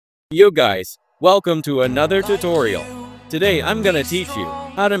Yo guys, welcome to another tutorial. Today I'm gonna teach you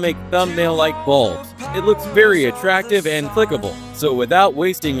how to make thumbnail-like bulbs. It looks very attractive and clickable. So without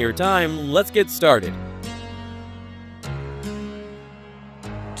wasting your time, let's get started.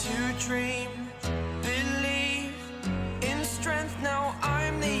 To dream, believe in strength, now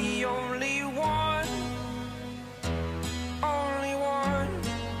I'm the only one. Only one.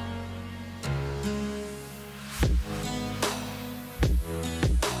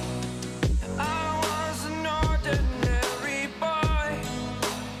 I was an ordinary boy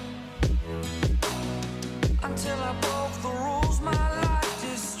until I broke the rules, my life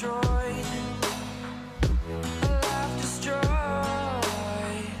destroyed. Life destroyed.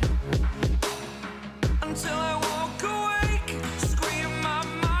 Until I woke awake, scream my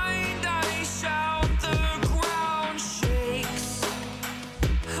mind, I shout, the ground shakes.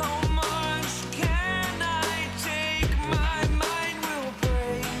 How much can I take? My mind will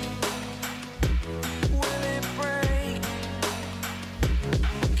break. Will it break?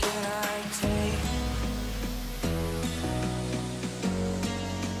 Can I take?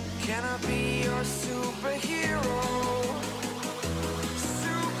 Can I be your superhero?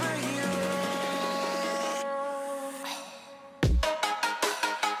 Superhero.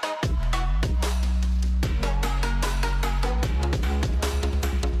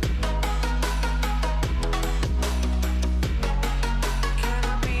 Can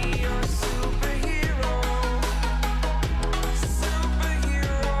I be your superhero?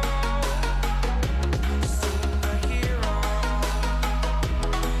 Superhero. Superhero.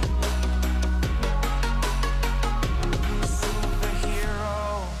 Superhero.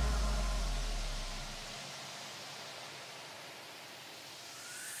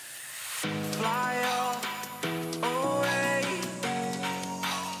 Fly away.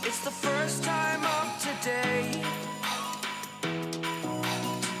 It's the first time of today.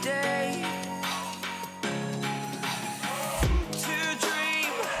 Today. To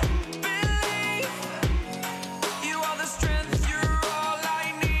dream, believe. You are the strength, you're all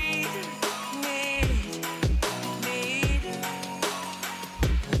I need.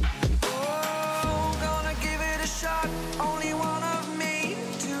 Oh, gonna give it a shot. Only one of me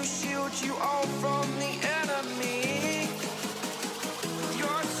to shield you all from the enemy.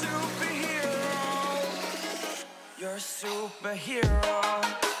 You're a superhero. You're a superhero.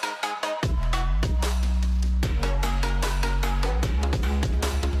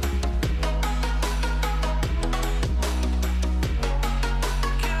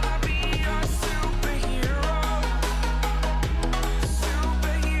 Can I be your superhero?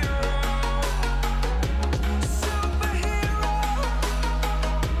 Superhero. Superhero.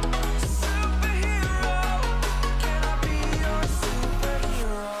 Superhero. Can I be your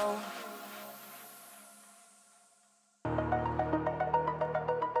superhero?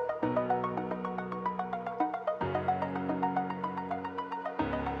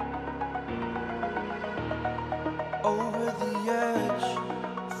 Over the edge,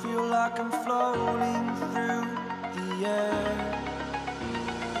 feel like I'm floating through the air.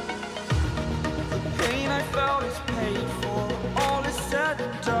 The pain I felt is paid for, all is said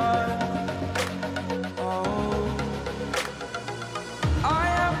and done. Oh, I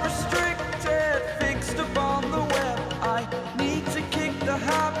am restricted, fixed upon the web. I need to kick the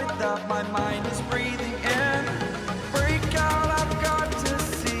habit that my mind is breathing in. Break out, I've got to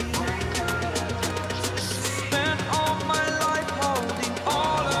see. Spent all my life holding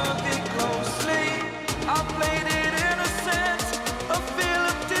all of it closely. I played it innocent, a feel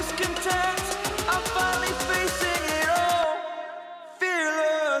of discontent. I'm finally facing it all,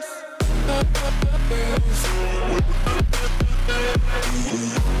 fearless.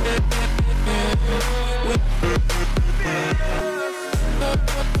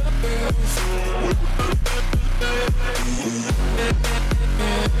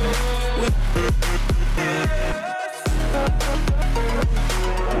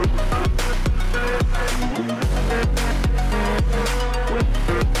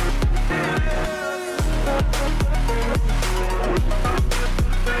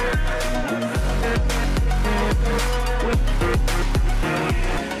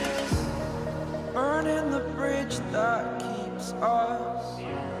 Burning the bridge that keeps us.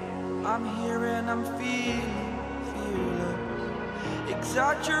 I'm here and I'm feeling fearless.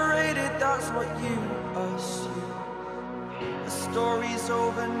 Exaggerated, that's what you assume. The story's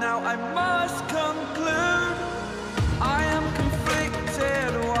over now, I must conclude. I am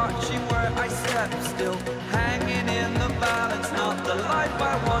conflicted, watching where I step still, hanging in the balance. Not the life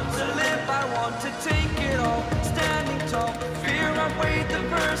I want to live, I want to take it all. Standing tall, fear outweighed the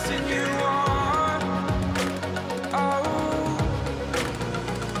person you are. Oh,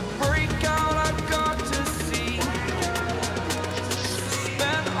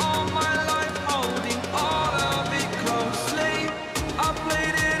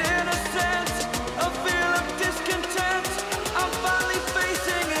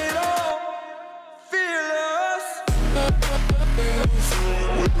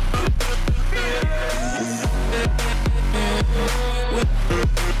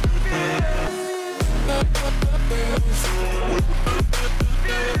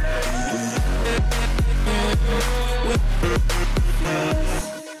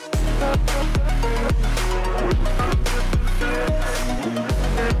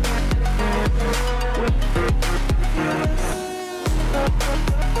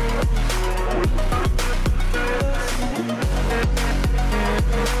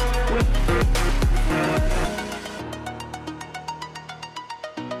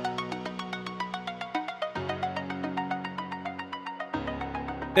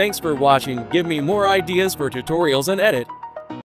 Thanks for watching. Give me more ideas for tutorials and edit.